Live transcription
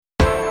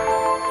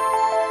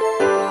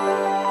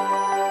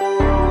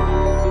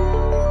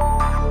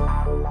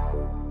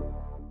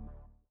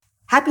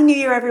Happy New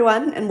Year,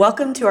 everyone, and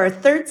welcome to our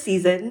third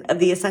season of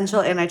the Essential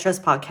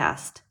Antitrust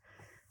podcast.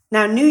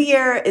 Now, New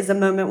Year is a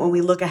moment when we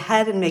look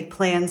ahead and make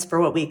plans for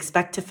what we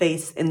expect to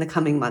face in the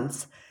coming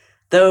months.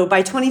 Though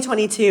by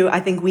 2022, I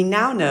think we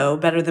now know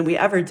better than we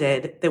ever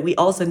did that we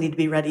also need to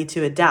be ready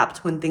to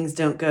adapt when things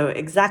don't go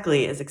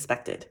exactly as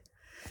expected.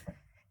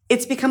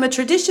 It's become a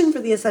tradition for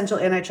the Essential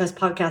Antitrust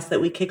podcast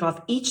that we kick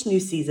off each new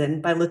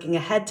season by looking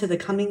ahead to the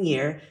coming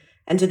year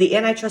and to the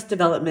antitrust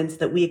developments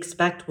that we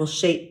expect will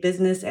shape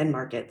business and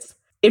markets.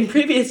 In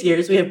previous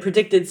years, we have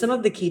predicted some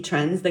of the key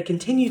trends that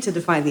continue to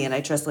define the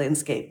antitrust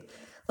landscape,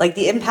 like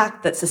the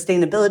impact that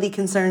sustainability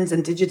concerns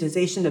and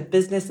digitization of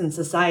business and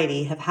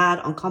society have had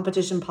on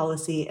competition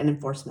policy and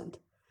enforcement.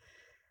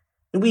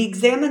 We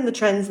examine the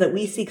trends that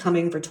we see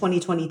coming for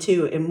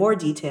 2022 in more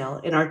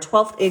detail in our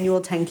 12th annual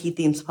 10 Key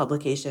Themes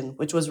publication,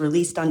 which was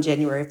released on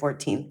January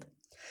 14th.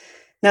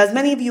 Now, as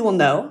many of you will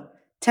know,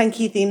 10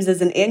 Key Themes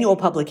is an annual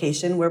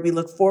publication where we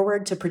look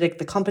forward to predict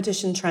the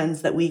competition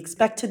trends that we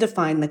expect to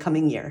define the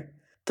coming year.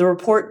 The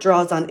report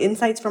draws on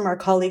insights from our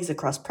colleagues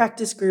across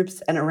practice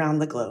groups and around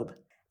the globe.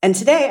 And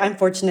today, I'm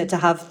fortunate to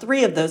have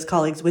three of those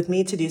colleagues with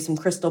me to do some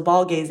crystal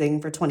ball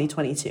gazing for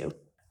 2022.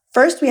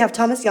 First, we have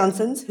Thomas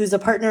Janssens, who's a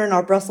partner in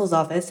our Brussels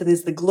office and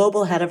is the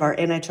global head of our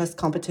Antitrust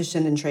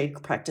Competition and Trade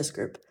Practice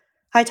Group.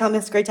 Hi,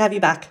 Thomas. Great to have you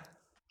back.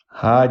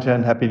 Hi,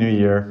 Jen. Happy New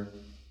Year.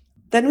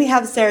 Then we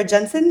have Sarah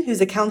Jensen,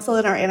 who's a counsel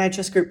in our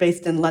Antitrust Group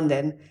based in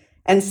London.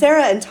 And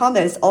Sarah and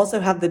Thomas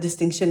also have the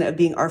distinction of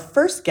being our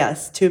first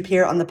guests to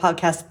appear on the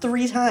podcast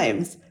 3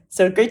 times.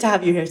 So great to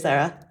have you here,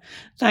 Sarah.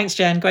 Thanks,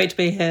 Jen. Great to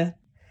be here.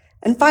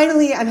 And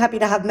finally, I'm happy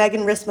to have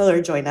Megan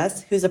Rissmiller join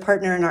us, who's a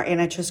partner in our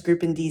Antitrust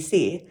Group in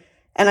DC.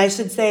 And I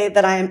should say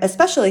that I am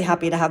especially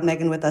happy to have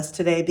Megan with us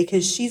today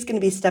because she's going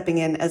to be stepping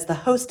in as the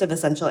host of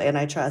Essential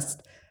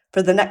Antitrust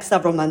for the next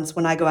several months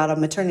when I go out on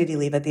maternity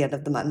leave at the end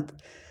of the month.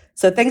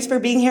 So thanks for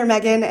being here,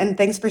 Megan, and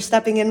thanks for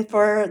stepping in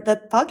for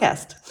the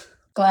podcast.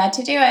 Glad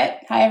to do it.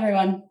 Hi,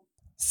 everyone.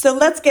 So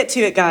let's get to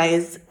it,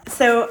 guys.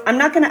 So I'm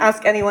not going to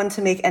ask anyone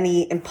to make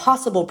any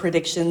impossible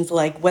predictions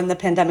like when the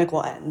pandemic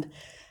will end.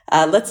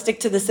 Let's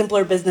stick to the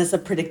simpler business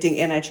of predicting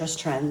antitrust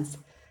trends.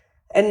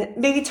 And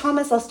maybe,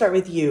 Thomas, I'll start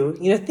with you.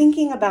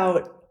 Thinking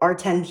about our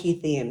 10 key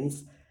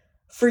themes,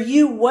 for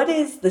you, what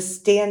is the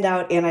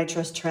standout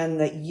antitrust trend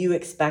that you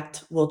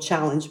expect will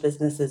challenge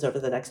businesses over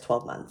the next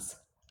 12 months?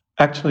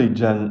 Actually,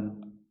 Jen,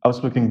 I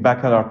was looking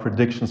back at our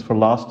predictions for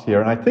last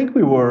year, and I think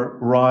we were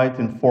right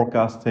in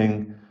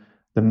forecasting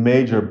the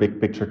major big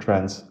picture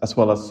trends, as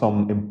well as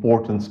some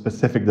important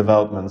specific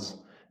developments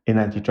in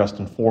antitrust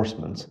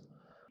enforcement.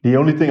 The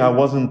only thing I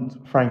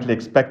wasn't frankly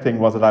expecting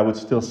was that I would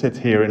still sit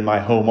here in my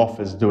home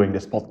office doing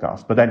this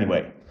podcast. But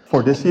anyway,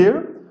 for this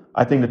year,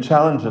 I think the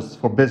challenges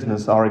for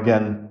business are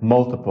again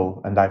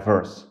multiple and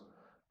diverse,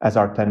 as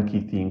our 10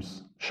 key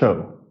themes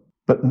show.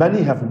 But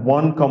many have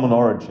one common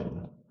origin,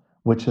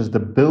 which is the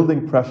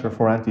building pressure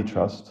for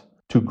antitrust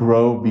to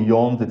grow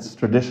beyond its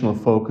traditional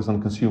focus on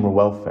consumer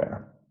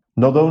welfare.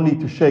 Not only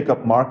to shake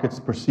up markets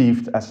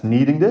perceived as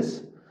needing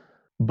this,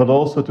 but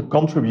also to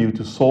contribute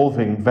to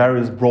solving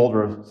various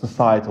broader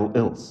societal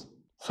ills.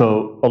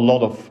 So a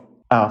lot of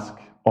ask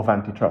of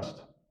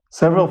antitrust.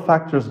 Several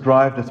factors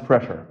drive this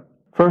pressure.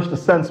 First, a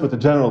sense with the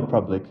general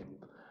public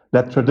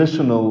that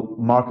traditional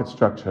market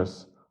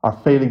structures are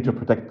failing to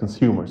protect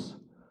consumers,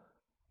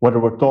 whether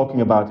we're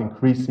talking about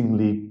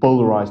increasingly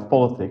polarized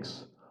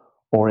politics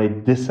or a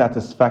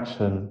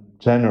dissatisfaction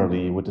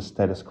generally with the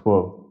status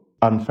quo,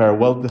 unfair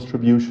wealth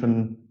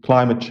distribution,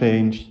 climate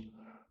change,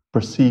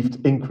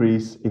 perceived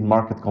increase in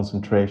market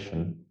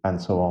concentration, and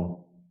so on.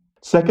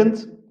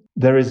 Second,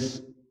 there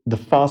is the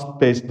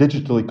fast-paced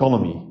digital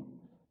economy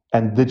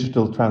and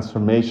digital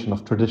transformation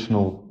of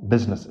traditional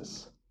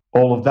businesses.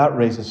 All of that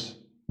raises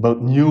both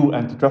new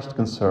antitrust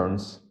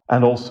concerns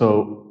and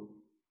also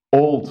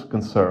old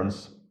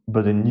concerns,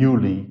 but in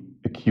newly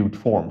acute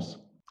forms.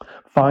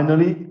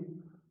 Finally,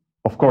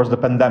 of course, the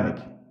pandemic.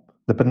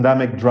 The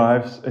pandemic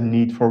drives a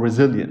need for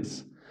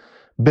resilience.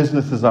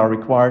 Businesses are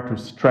required to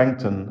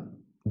strengthen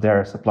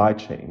their supply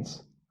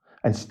chains,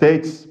 and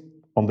states,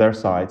 on their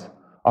side,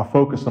 are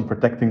focused on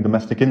protecting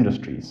domestic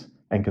industries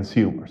and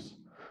consumers.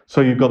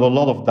 So you've got a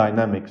lot of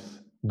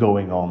dynamics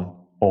going on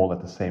all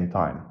at the same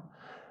time.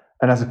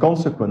 And as a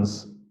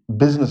consequence,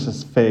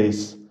 businesses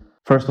face,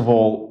 first of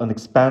all, an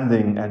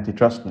expanding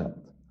antitrust net.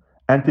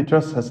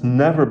 Antitrust has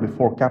never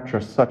before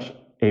captured such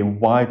a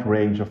wide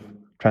range of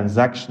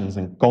transactions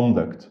and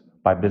conduct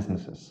by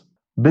businesses.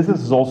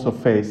 Businesses also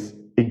face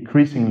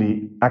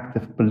increasingly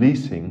active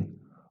policing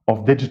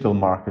of digital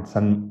markets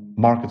and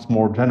markets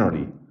more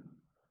generally.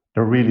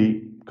 They're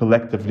really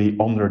collectively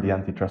under the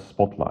antitrust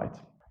spotlight.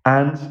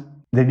 And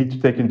they need to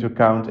take into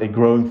account a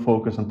growing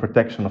focus on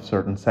protection of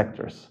certain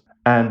sectors,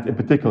 and in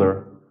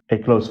particular, a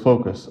close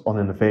focus on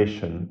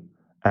innovation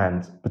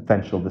and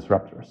potential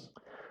disruptors.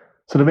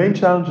 So the main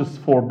challenges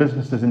for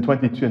businesses in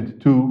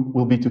 2022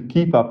 will be to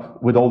keep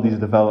up with all these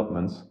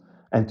developments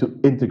and to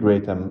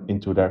integrate them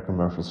into their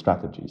commercial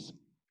strategies.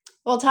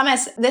 Well,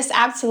 Thomas, this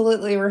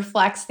absolutely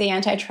reflects the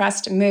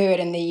antitrust mood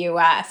in the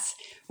US.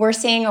 We're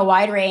seeing a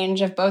wide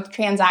range of both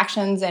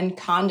transactions and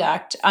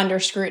conduct under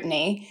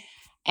scrutiny.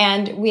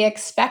 And we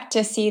expect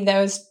to see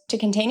those to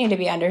continue to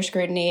be under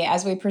scrutiny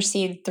as we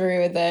proceed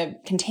through the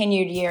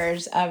continued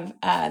years of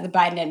the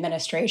Biden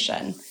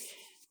administration.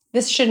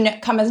 This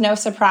shouldn't come as no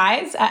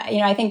surprise.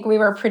 I think we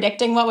were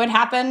predicting what would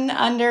happen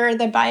under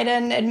the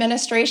Biden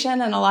administration,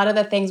 and a lot of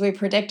the things we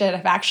predicted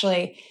have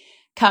actually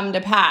come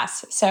to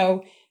pass.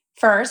 So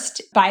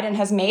first, Biden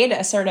has made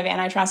assertive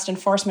antitrust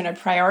enforcement a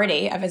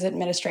priority of his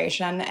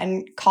administration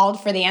and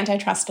called for the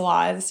antitrust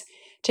laws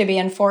to be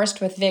enforced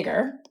with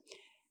vigor.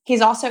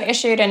 He's also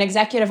issued an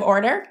executive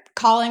order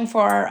calling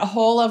for a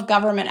whole of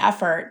government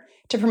effort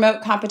to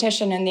promote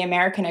competition in the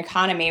American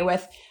economy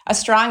with a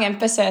strong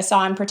emphasis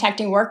on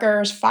protecting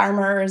workers,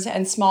 farmers,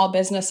 and small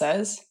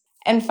businesses.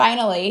 And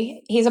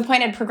finally, he's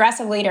appointed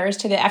progressive leaders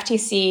to the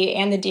FTC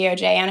and the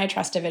DOJ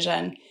Antitrust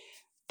Division,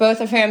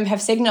 both of whom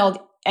have signaled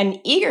an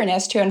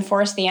eagerness to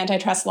enforce the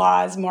antitrust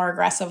laws more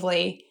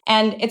aggressively.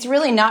 And it's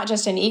really not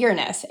just an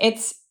eagerness,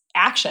 it's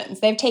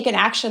actions. They've taken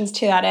actions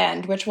to that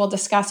end, which we'll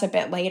discuss a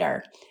bit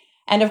later.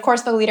 And of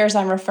course, the leaders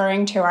I'm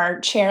referring to are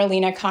Chair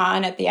Lina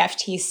Khan at the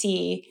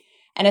FTC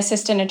and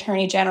Assistant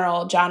Attorney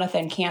General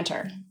Jonathan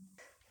Cantor.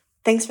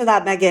 Thanks for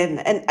that, Megan.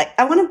 And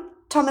I want to,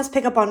 Thomas,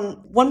 pick up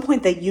on one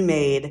point that you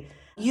made.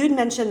 You had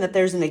mentioned that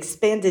there's an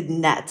expanded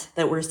net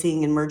that we're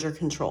seeing in merger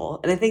control.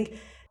 And I think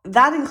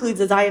that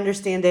includes, as I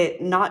understand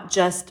it, not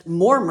just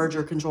more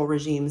merger control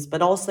regimes,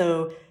 but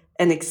also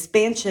an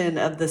expansion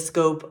of the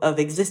scope of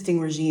existing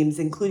regimes,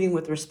 including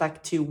with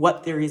respect to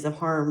what theories of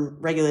harm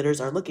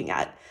regulators are looking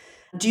at.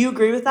 Do you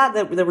agree with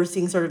that we're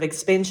seeing sort of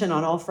expansion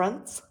on all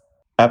fronts?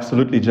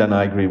 Absolutely, Jen,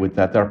 I agree with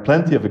that. There are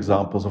plenty of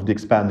examples of the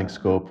expanding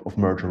scope of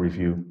merger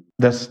review.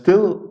 There's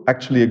still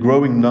actually a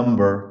growing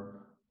number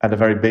at a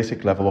very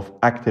basic level of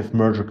active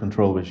merger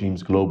control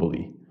regimes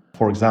globally.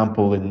 For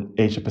example, in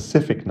Asia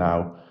Pacific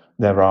now,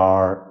 there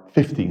are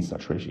 15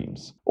 such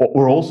regimes. What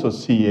we're also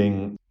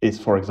seeing is,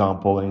 for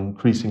example,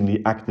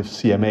 increasingly active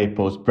CMA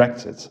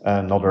post-Brexit,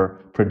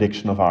 another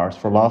prediction of ours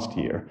for last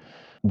year,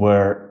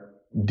 where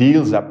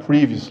deals that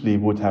previously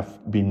would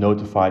have been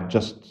notified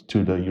just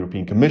to the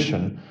European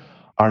Commission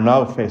are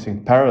now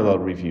facing parallel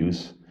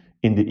reviews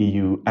in the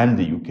EU and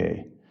the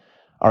UK.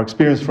 Our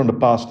experience from the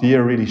past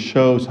year really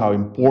shows how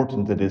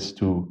important it is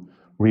to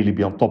really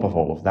be on top of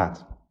all of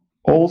that.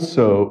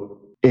 Also,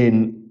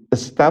 in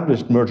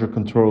established merger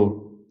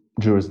control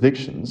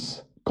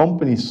jurisdictions,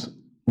 companies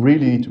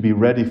really need to be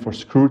ready for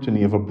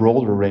scrutiny of a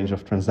broader range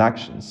of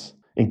transactions,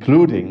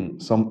 including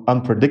some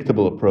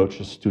unpredictable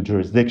approaches to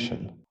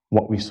jurisdiction.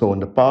 What we saw in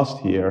the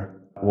past year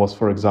was,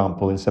 for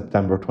example, in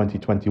September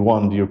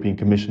 2021, the European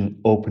Commission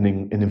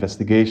opening an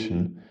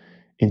investigation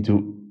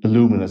into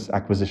Illumina's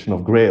acquisition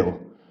of Grail,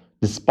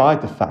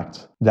 despite the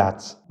fact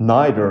that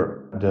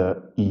neither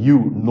the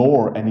EU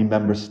nor any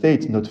member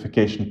state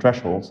notification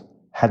thresholds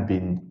had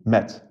been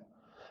met.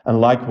 And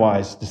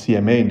likewise, the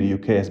CMA in the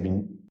UK has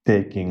been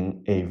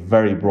taking a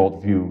very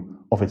broad view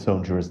of its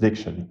own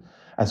jurisdiction.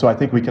 And so I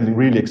think we can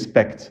really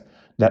expect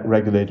that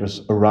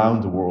regulators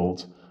around the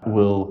world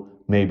will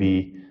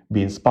maybe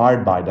be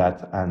inspired by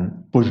that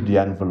and push the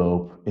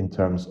envelope in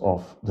terms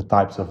of the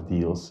types of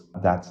deals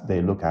that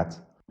they look at.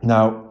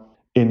 Now,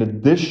 in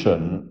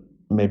addition,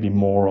 maybe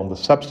more on the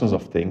substance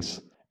of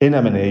things, in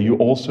M&A, you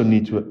also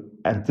need to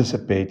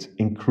anticipate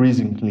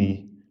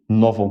increasingly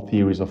novel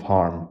theories of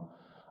harm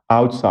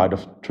outside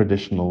of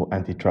traditional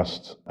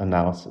antitrust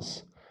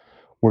analysis.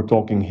 We're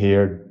talking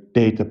here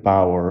data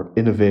power,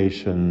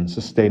 innovation,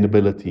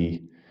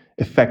 sustainability,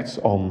 effects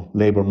on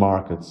labor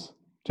markets,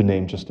 to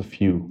name just a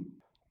few.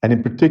 And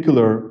in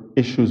particular,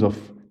 issues of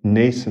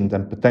nascent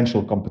and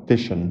potential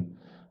competition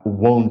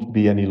won't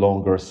be any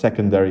longer a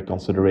secondary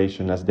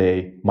consideration as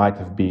they might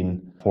have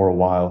been for a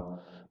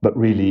while, but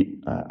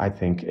really, I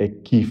think, a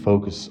key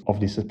focus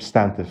of the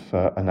substantive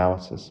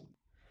analysis.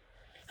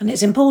 And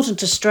it's important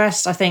to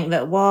stress, I think,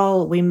 that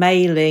while we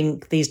may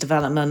link these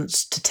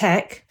developments to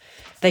tech,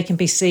 they can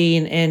be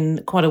seen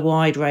in quite a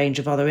wide range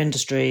of other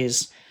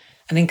industries,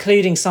 and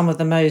including some of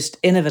the most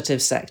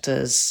innovative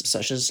sectors,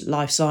 such as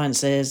life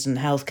sciences and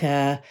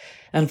healthcare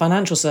and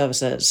financial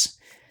services.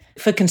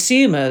 For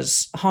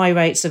consumers, high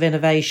rates of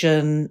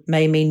innovation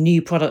may mean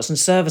new products and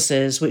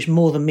services which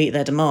more than meet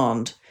their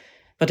demand.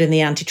 But in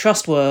the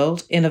antitrust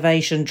world,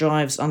 innovation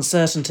drives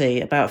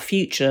uncertainty about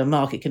future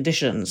market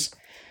conditions.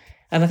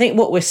 And I think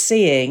what we're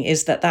seeing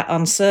is that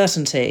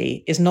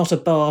uncertainty is not a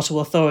bar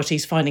to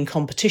authorities finding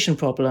competition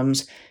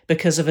problems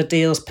because of a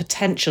deal's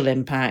potential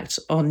impact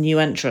on new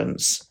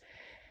entrants.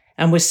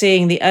 And we're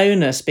seeing the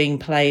onus being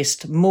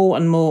placed more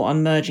and more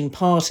on merging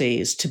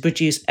parties to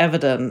produce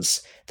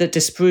evidence that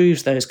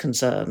disproves those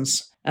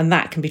concerns. And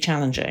that can be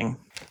challenging.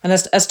 And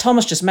as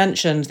Thomas just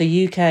mentioned,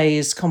 the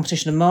UK's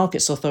Competition and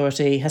Markets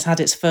Authority has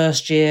had its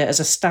first year as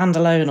a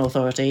standalone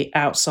authority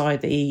outside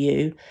the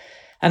EU.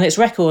 And its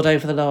record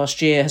over the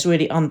last year has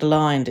really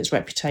underlined its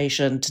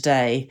reputation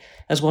today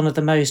as one of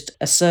the most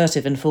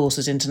assertive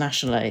enforcers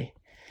internationally.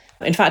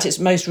 In fact, its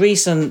most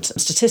recent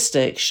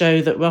statistics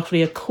show that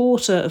roughly a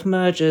quarter of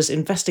mergers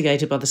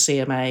investigated by the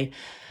CMA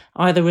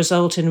either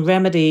result in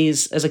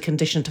remedies as a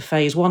condition to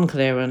Phase 1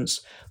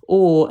 clearance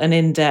or an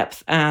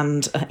in-depth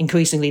and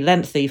increasingly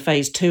lengthy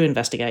Phase 2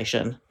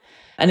 investigation.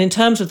 And in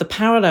terms of the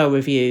parallel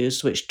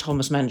reviews, which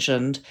Thomas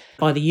mentioned,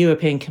 by the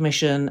European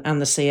Commission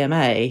and the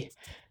CMA,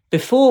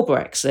 before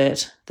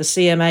Brexit, the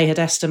CMA had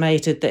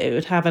estimated that it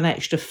would have an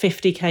extra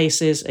 50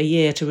 cases a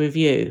year to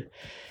review.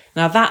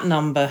 Now, that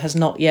number has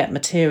not yet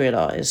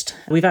materialised.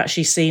 We've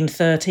actually seen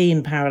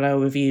 13 parallel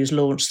reviews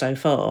launched so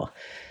far.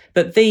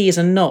 But these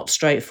are not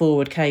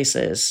straightforward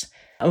cases.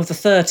 Of the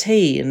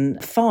 13,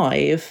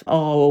 5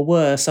 are or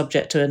were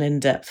subject to an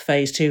in-depth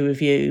Phase 2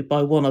 review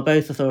by one or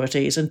both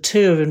authorities, and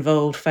 2 have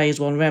involved Phase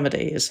 1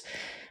 remedies.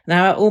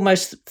 Now, at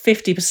almost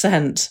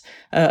 50%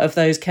 of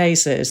those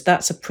cases,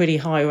 that's a pretty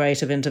high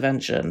rate of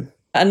intervention.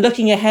 And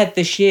looking ahead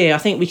this year, I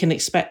think we can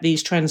expect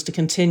these trends to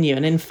continue.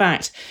 And in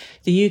fact,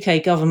 the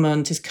UK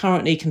government is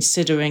currently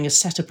considering a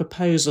set of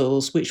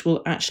proposals which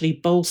will actually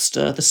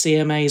bolster the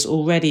CMA's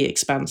already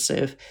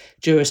expansive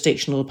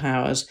jurisdictional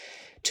powers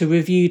to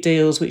review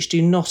deals which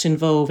do not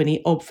involve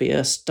any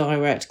obvious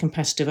direct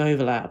competitive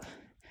overlap.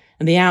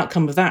 And the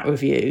outcome of that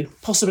review,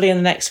 possibly in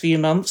the next few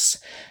months,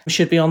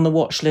 should be on the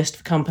watch list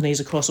for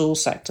companies across all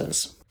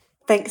sectors.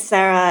 Thanks,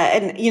 Sarah.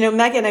 And,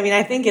 Megan,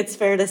 I think it's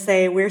fair to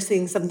say we're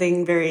seeing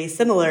something very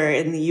similar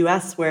in the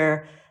US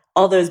where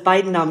all those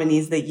Biden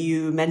nominees that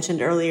you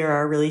mentioned earlier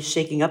are really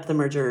shaking up the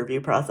merger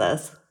review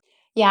process.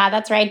 Yeah,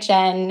 that's right,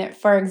 Jen.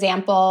 For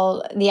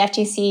example, the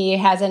FTC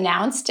has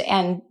announced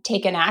and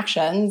taken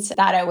actions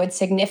that it would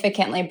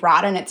significantly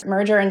broaden its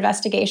merger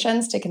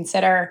investigations to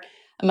consider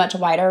a much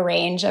wider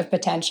range of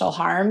potential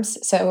harms.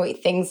 So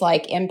things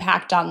like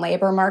impact on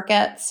labor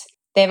markets.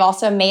 They've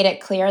also made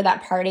it clear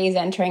that parties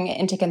entering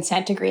into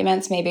consent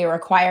agreements may be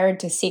required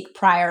to seek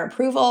prior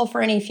approval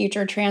for any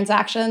future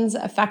transactions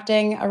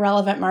affecting a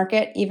relevant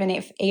market, even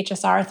if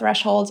HSR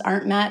thresholds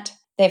aren't met.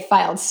 They've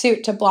filed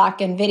suit to block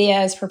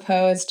NVIDIA's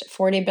proposed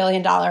 $40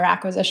 billion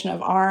acquisition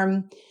of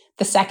ARM,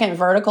 the second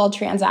vertical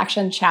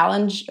transaction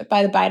challenged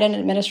by the Biden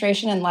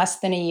administration in less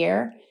than a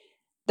year.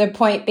 The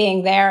point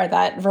being there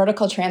that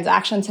vertical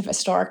transactions have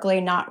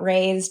historically not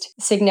raised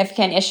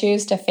significant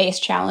issues to face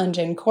challenge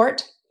in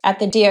court. At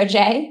the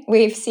DOJ,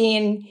 we've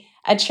seen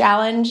a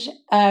challenge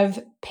of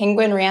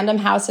Penguin Random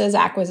House's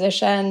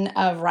acquisition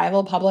of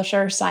rival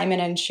publisher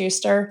Simon &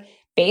 Schuster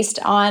based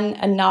on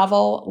a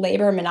novel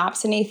labor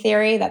monopsony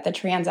theory that the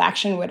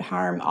transaction would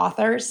harm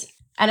authors.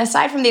 And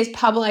aside from these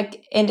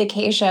public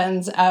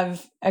indications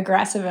of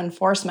aggressive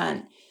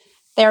enforcement,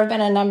 there have been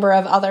a number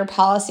of other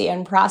policy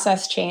and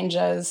process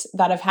changes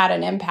that have had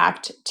an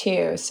impact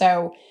too.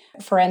 So,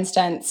 for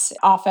instance,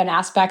 often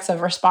aspects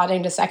of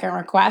responding to second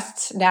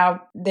requests.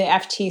 Now, the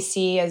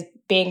FTC is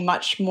being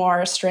much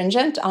more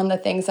stringent on the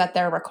things that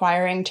they're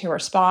requiring to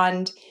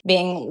respond,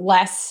 being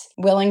less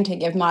willing to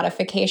give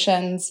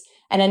modifications,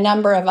 and a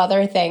number of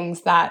other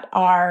things that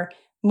are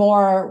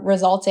more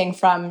resulting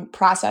from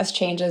process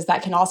changes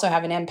that can also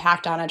have an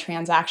impact on a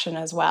transaction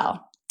as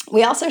well.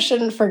 We also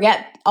shouldn't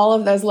forget all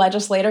of those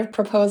legislative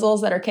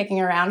proposals that are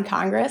kicking around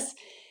Congress,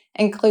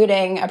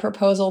 including a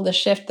proposal to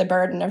shift the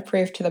burden of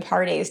proof to the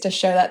parties to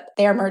show that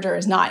their merger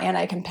is not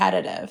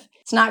anti-competitive.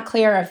 It's not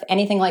clear if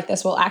anything like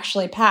this will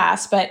actually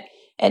pass, but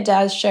it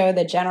does show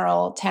the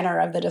general tenor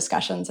of the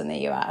discussions in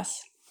the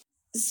US.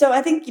 So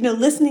I think,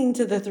 listening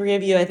to the three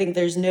of you, I think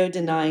there's no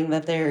denying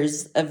that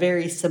there's a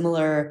very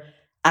similar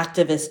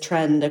activist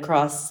trend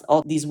across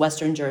all these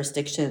Western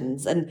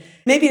jurisdictions. And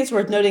maybe it's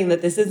worth noting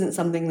that this isn't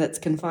something that's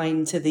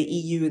confined to the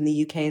EU and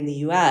the UK and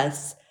the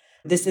US.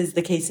 This is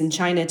the case in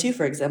China too,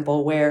 for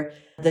example, where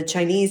the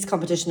Chinese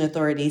Competition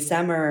Authority,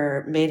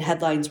 SAMR, made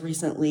headlines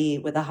recently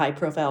with a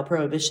high-profile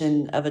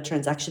prohibition of a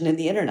transaction in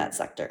the internet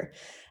sector.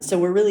 So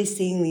we're really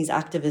seeing these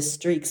activist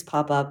streaks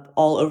pop up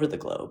all over the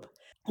globe.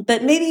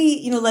 But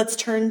maybe, let's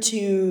turn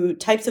to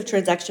types of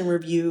transaction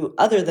review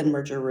other than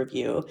merger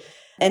review.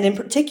 And in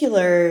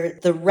particular,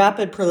 the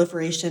rapid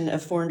proliferation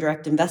of foreign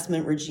direct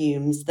investment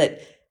regimes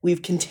that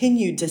we've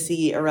continued to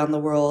see around the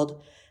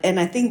world. And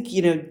I think,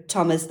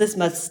 Thomas, this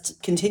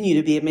must continue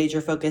to be a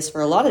major focus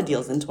for a lot of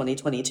deals in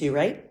 2022,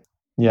 right?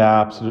 Yeah,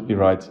 absolutely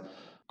right.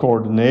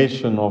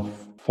 Coordination of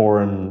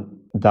foreign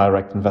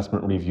direct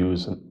investment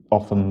reviews, and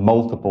often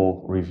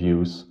multiple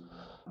reviews,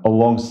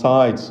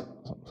 alongside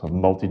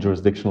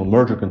multi-jurisdictional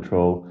merger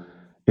control,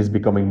 is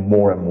becoming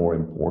more and more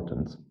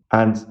important.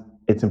 And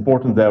it's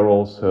important there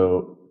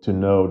also to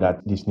know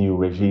that these new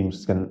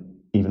regimes can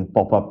even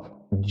pop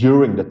up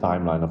during the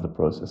timeline of the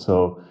process.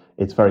 So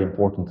it's very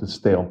important to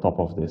stay on top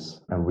of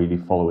this and really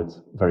follow it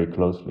very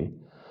closely.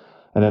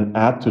 And then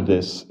add to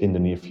this, in the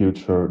near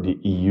future, the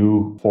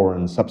EU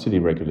foreign subsidy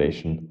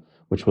regulation,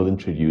 which will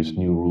introduce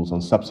new rules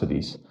on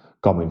subsidies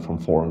coming from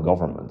foreign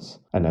governments.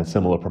 And then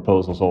similar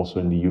proposals also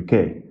in the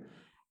UK.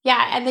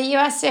 Yeah, and the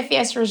US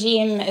CFIUS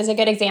regime is a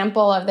good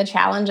example of the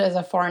challenges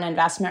of foreign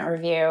investment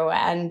review.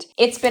 And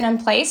it's been in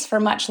place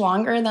for much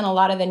longer than a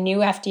lot of the new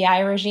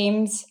FDI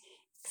regimes.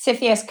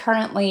 CFIUS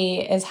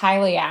currently is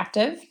highly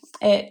active.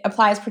 It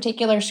applies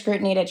particular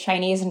scrutiny to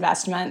Chinese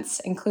investments,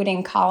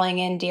 including calling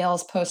in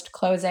deals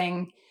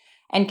post-closing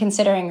and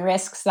considering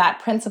risks that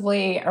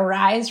principally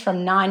arise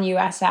from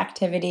non-US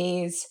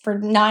activities. For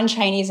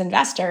non-Chinese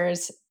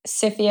investors,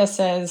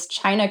 CFIUS's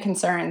China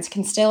concerns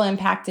can still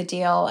impact the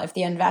deal if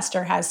the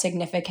investor has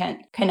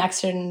significant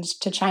connections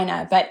to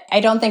China. But I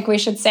don't think we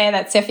should say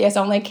that CFIUS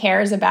only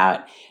cares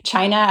about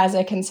China as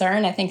a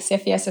concern. I think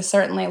CFIUS is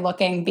certainly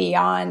looking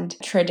beyond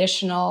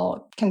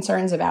traditional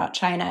concerns about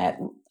China.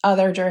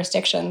 Other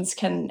jurisdictions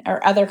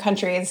or other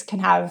countries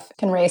can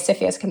raise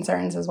CFIUS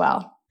concerns as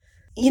well.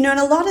 And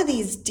a lot of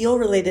these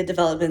deal-related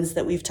developments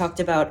that we've talked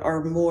about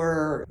are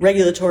more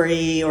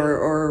regulatory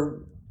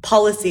or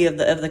policy of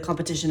the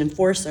competition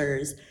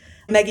enforcers.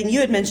 Megan, you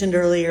had mentioned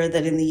earlier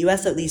that in the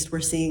US, at least, we're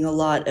seeing a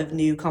lot of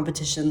new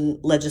competition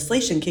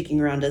legislation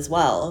kicking around as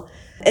well.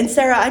 And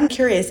Sarah, I'm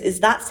curious, is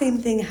that same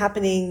thing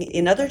happening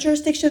in other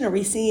jurisdictions? Are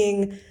we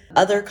seeing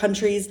other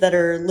countries that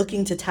are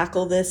looking to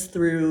tackle this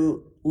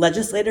through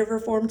legislative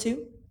reform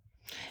too?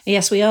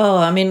 Yes, we are.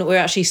 I mean, we're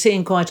actually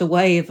seeing quite a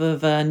wave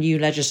of new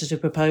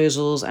legislative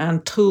proposals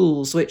and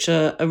tools which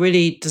are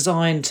really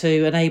designed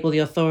to enable the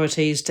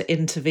authorities to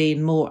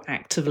intervene more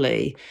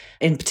actively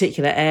in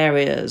particular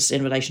areas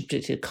in relation to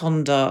particular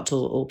conduct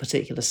or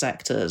particular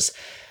sectors.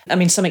 I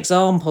mean, some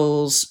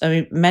examples,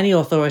 many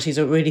authorities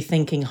are really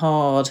thinking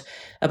hard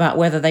about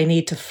whether they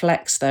need to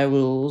flex their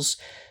rules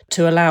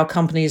to allow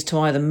companies to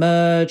either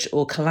merge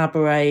or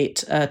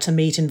collaborate to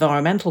meet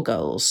environmental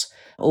goals,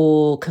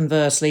 or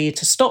conversely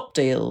to stop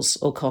deals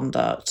or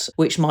conduct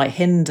which might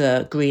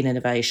hinder green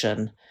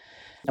innovation.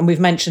 And we've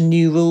mentioned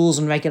new rules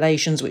and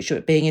regulations which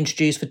are being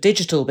introduced for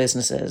digital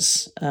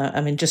businesses.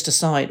 Just to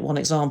cite one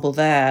example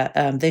there,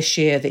 this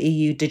year the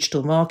EU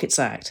Digital Markets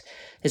Act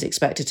is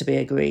expected to be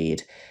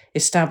agreed,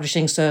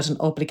 establishing certain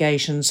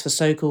obligations for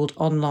so-called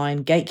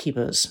online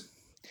gatekeepers.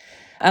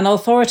 And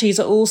authorities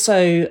are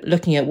also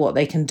looking at what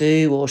they can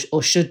do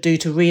or should do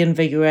to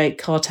reinvigorate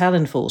cartel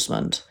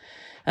enforcement.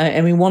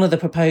 One of the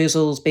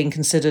proposals being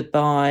considered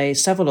by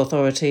several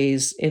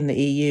authorities in the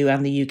EU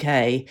and the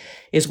UK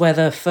is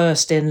whether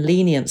first-in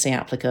leniency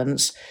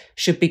applicants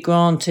should be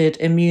granted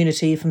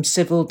immunity from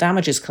civil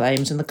damages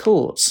claims in the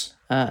courts.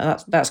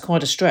 That's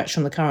quite a stretch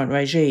from the current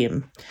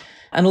regime.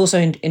 And also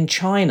in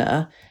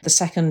China, the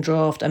second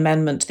draft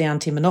amendment to the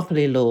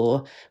anti-monopoly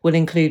law will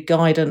include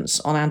guidance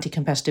on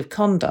anti-competitive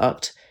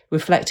conduct,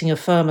 reflecting a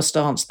firmer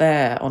stance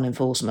there on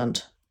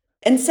enforcement.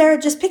 And Sarah,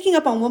 just picking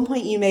up on one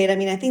point you made,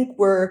 I think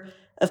we're,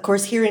 of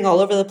course, hearing all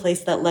over the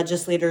place that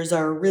legislators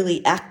are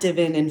really active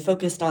in and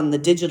focused on the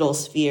digital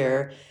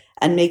sphere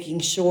and making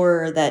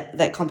sure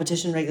that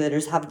competition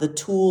regulators have the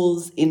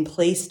tools in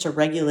place to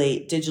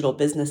regulate digital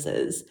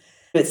businesses.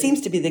 It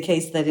seems to be the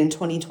case that in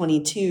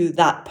 2022,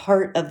 that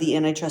part of the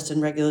antitrust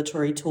and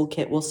regulatory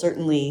toolkit will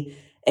certainly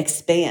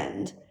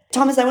expand.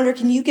 Thomas, I wonder,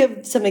 can you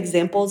give some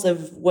examples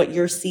of what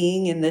you're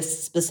seeing in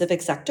this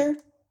specific sector?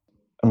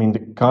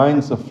 The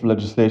kinds of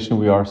legislation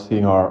we are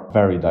seeing are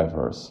very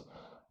diverse.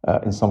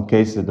 In some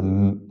cases,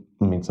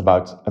 it's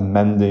about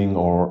amending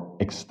or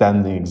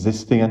extending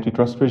existing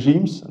antitrust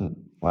regimes. And,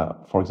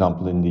 for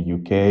example, in the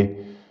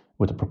UK,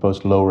 with the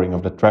proposed lowering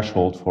of the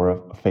threshold for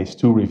a phase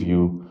 2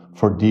 review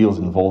for deals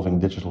involving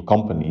digital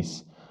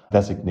companies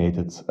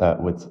designated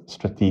with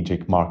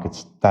strategic market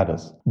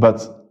status.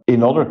 But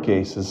in other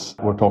cases,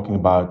 we're talking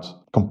about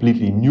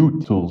completely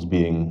new tools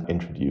being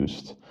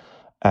introduced,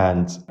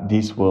 and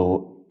these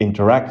will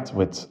interact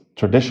with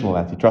traditional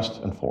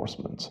antitrust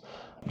enforcement.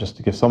 Just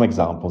to give some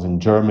examples, in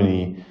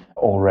Germany,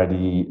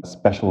 already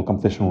special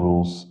competition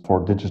rules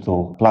for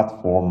digital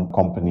platform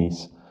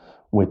companies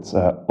with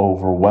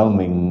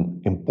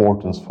overwhelming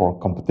importance for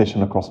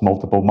competition across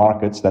multiple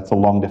markets. That's a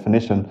long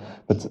definition,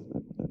 but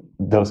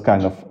those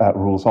kind of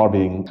rules are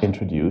being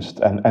introduced.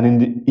 And in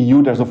the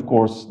EU, there's, of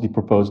course, the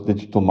proposed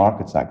Digital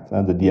Markets Act,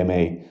 the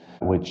DMA,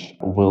 which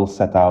will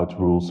set out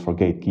rules for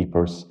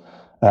gatekeepers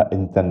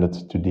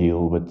intended to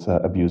deal with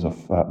abuse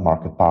of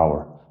market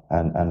power.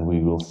 And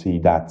we will see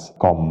that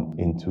come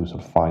into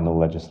sort of final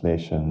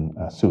legislation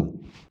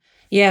soon.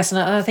 Yes,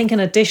 and I think an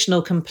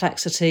additional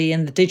complexity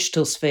in the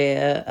digital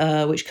sphere,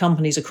 which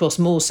companies across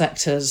more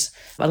sectors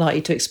are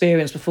likely to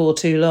experience before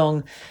too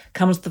long,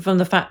 comes from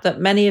the fact that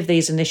many of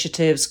these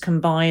initiatives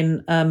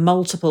combine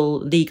multiple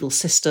legal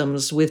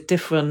systems with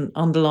different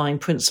underlying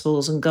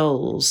principles and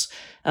goals.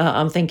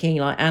 I'm thinking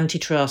like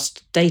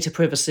antitrust, data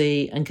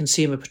privacy, and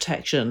consumer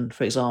protection,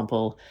 for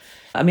example.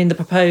 The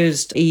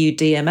proposed EU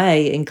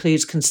DMA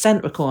includes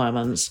consent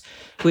requirements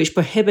which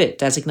prohibit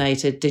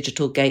designated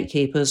digital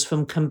gatekeepers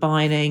from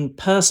combining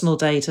personal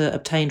data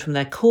obtained from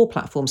their core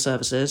platform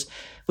services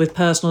with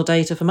personal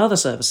data from other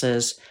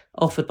services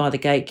offered by the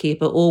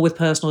gatekeeper or with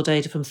personal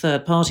data from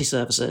third-party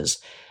services.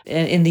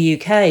 In the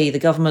UK, the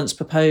government's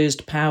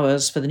proposed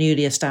powers for the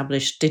newly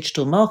established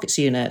Digital Markets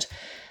Unit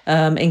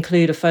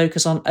include a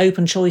focus on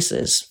open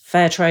choices,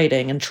 fair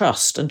trading and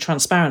trust and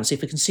transparency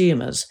for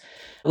consumers,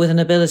 with an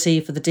ability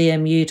for the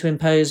DMU to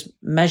impose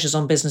measures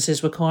on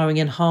businesses requiring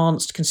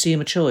enhanced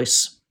consumer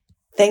choice.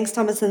 Thanks,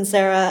 Thomas and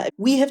Sarah.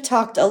 We have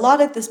talked a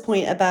lot at this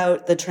point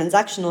about the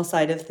transactional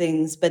side of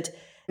things, but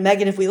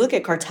Megan, if we look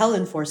at cartel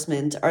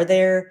enforcement, are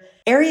there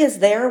areas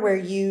there where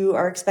you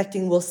are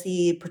expecting we'll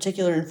see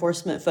particular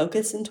enforcement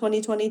focus in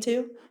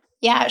 2022?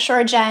 Yeah,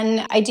 sure,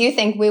 Jen. I do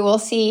think we will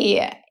see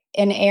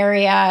an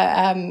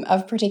area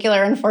of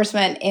particular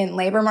enforcement in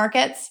labor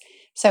markets.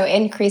 So,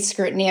 increased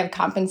scrutiny of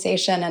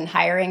compensation and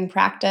hiring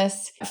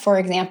practice. For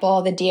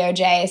example, the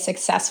DOJ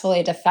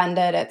successfully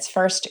defended its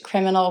first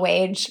criminal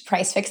wage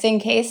price fixing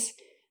case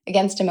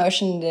against a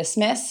motion to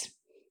dismiss.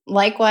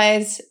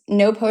 Likewise,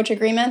 no poach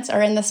agreements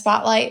are in the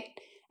spotlight,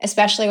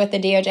 especially with the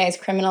DOJ's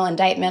criminal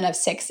indictment of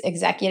 6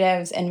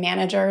 executives and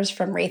managers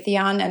from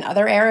Raytheon and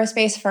other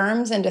aerospace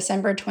firms in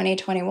December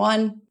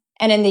 2021.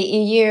 And in the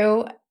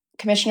EU,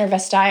 Commissioner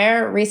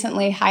Vestager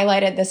recently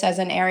highlighted this as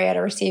an area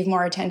to receive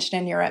more attention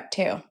in Europe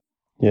too.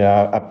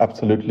 Yeah,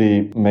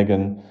 absolutely,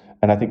 Megan.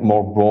 And I think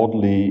more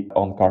broadly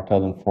on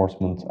cartel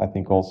enforcement, I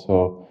think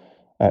also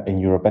in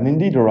Europe and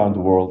indeed around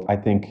the world, I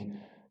think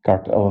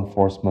cartel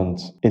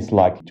enforcement is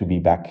likely to be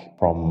back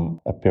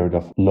from a period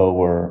of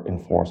lower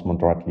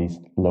enforcement, or at least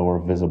lower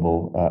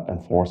visible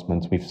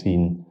enforcement. We've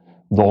seen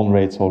dawn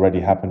raids already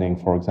happening,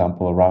 for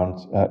example,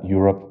 around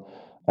Europe.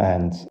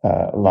 And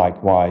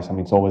likewise, I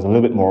mean, it's always a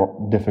little bit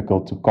more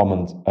difficult to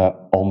comment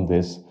on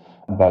this,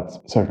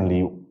 but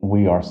certainly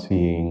we are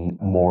seeing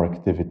more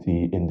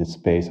activity in this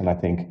space. And I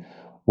think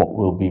what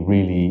will be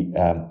really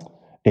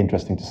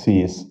interesting to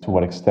see is to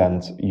what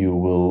extent you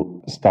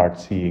will start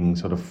seeing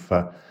sort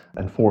of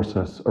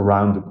enforcers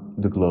around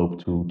the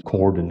globe to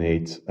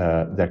coordinate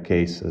their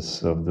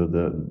cases of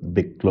the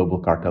big global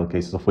cartel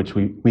cases, of which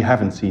we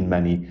haven't seen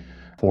many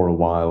for a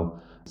while,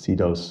 see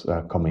those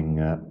coming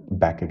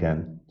back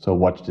again. So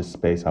watch this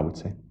space, I would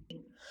say.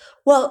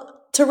 Well,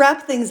 to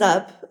wrap things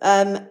up,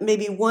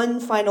 maybe one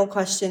final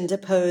question to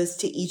pose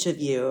to each of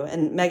you.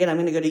 And Megan, I'm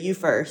going to go to you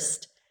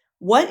first.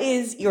 What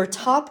is your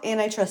top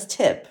antitrust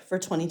tip for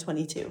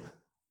 2022?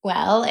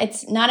 Well,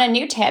 it's not a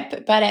new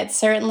tip, but it's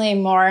certainly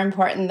more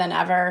important than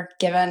ever,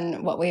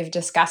 given what we've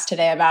discussed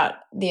today about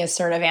the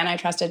assertive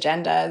antitrust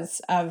agendas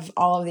of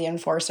all of the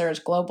enforcers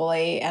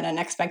globally and an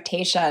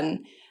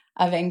expectation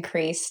of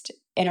increased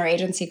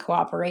interagency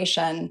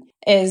cooperation,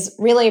 is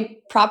really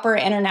proper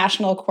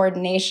international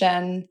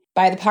coordination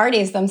by the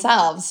parties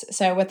themselves.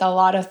 So with a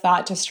lot of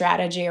thought to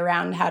strategy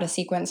around how to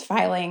sequence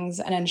filings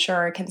and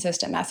ensure a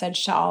consistent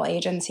message to all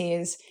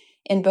agencies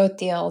in both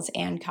deals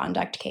and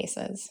conduct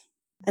cases.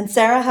 And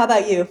Sarah, how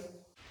about you?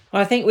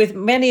 Well, I think with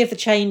many of the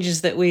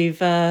changes that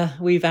we've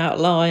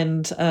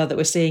outlined that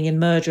we're seeing in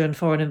merger and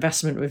foreign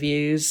investment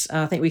reviews,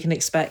 I think we can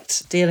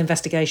expect deal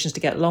investigations to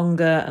get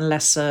longer and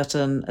less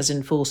certain as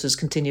enforcers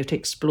continue to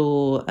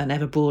explore an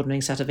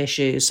ever-broadening set of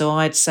issues. So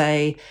I'd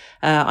say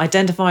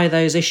identify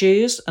those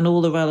issues and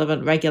all the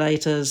relevant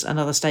regulators and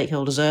other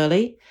stakeholders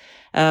early.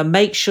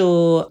 Make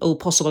sure all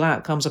possible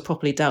outcomes are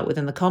properly dealt with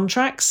in the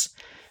contracts,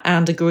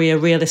 and agree a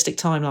realistic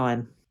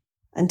timeline.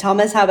 And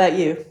Thomas, how about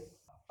you?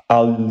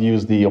 I'll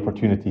use the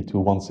opportunity to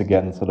once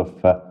again sort of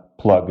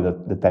plug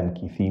the 10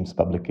 Key Themes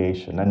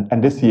publication.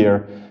 And this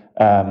year,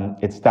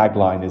 its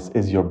tagline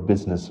is your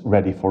business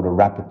ready for the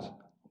rapid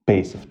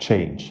pace of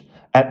change?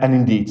 And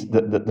indeed,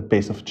 the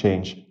pace of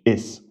change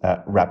is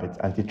rapid.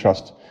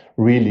 Antitrust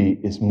really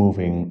is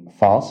moving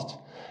fast.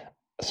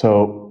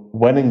 So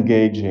when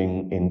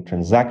engaging in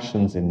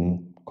transactions,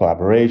 in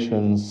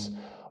collaborations,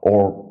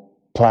 or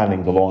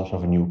planning the launch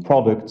of a new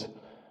product,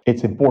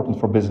 it's important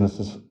for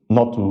businesses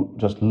not to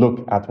just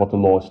look at what the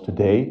law is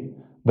today,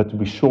 but to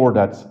be sure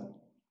that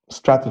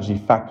strategy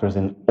factors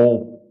in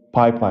all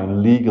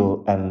pipeline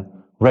legal and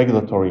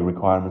regulatory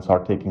requirements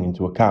are taken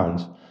into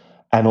account,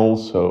 and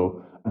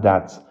also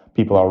that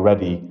people are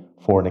ready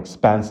for an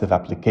expansive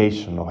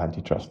application of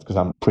antitrust, because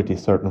I'm pretty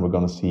certain we're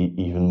going to see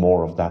even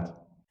more of that.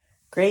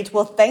 Great.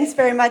 Well, thanks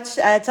very much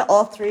to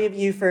all three of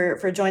you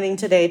for joining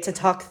today to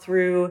talk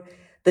through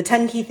the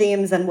 10 key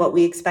themes and what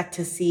we expect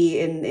to see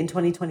in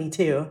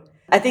 2022.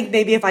 I think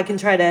maybe if I can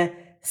try to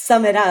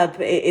sum it up,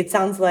 it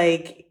sounds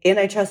like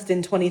antitrust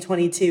in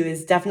 2022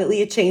 is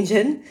definitely a change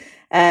in,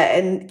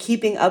 and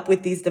keeping up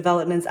with these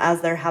developments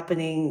as they're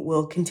happening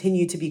will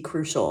continue to be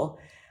crucial.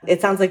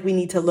 It sounds like we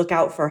need to look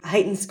out for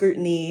heightened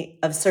scrutiny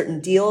of certain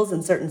deals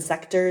and certain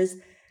sectors,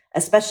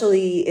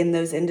 especially in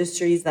those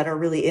industries that are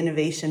really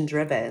innovation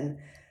driven.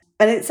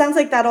 And it sounds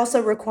like that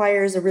also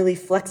requires a really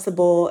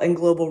flexible and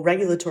global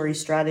regulatory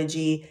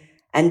strategy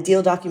and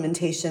deal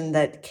documentation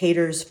that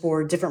caters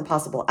for different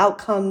possible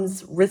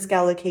outcomes, risk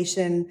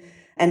allocation,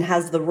 and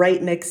has the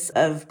right mix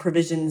of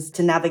provisions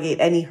to navigate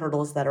any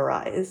hurdles that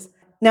arise.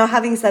 Now,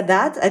 having said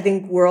that, I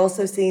think we're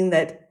also seeing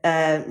that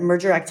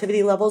merger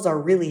activity levels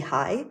are really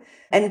high,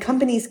 and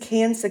companies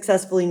can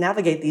successfully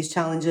navigate these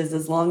challenges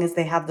as long as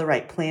they have the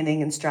right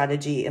planning and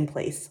strategy in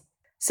place.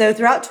 So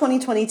throughout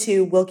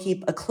 2022, we'll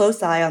keep a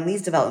close eye on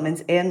these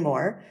developments and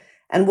more,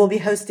 and we'll be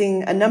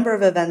hosting a number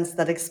of events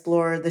that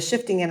explore the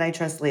shifting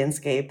antitrust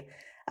landscape,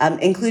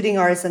 including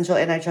our Essential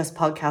Antitrust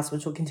podcast,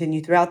 which will continue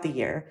throughout the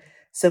year.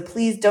 So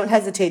please don't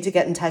hesitate to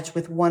get in touch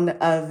with one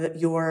of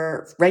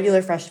your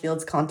regular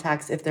Freshfields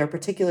contacts if there are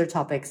particular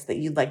topics that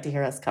you'd like to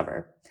hear us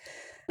cover.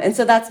 And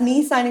so that's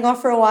me signing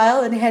off for a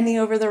while and handing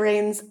over the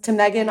reins to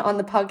Megan on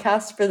the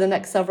podcast for the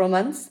next several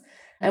months.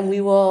 And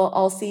we will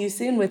all see you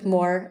soon with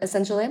more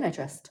Essential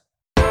Antitrust.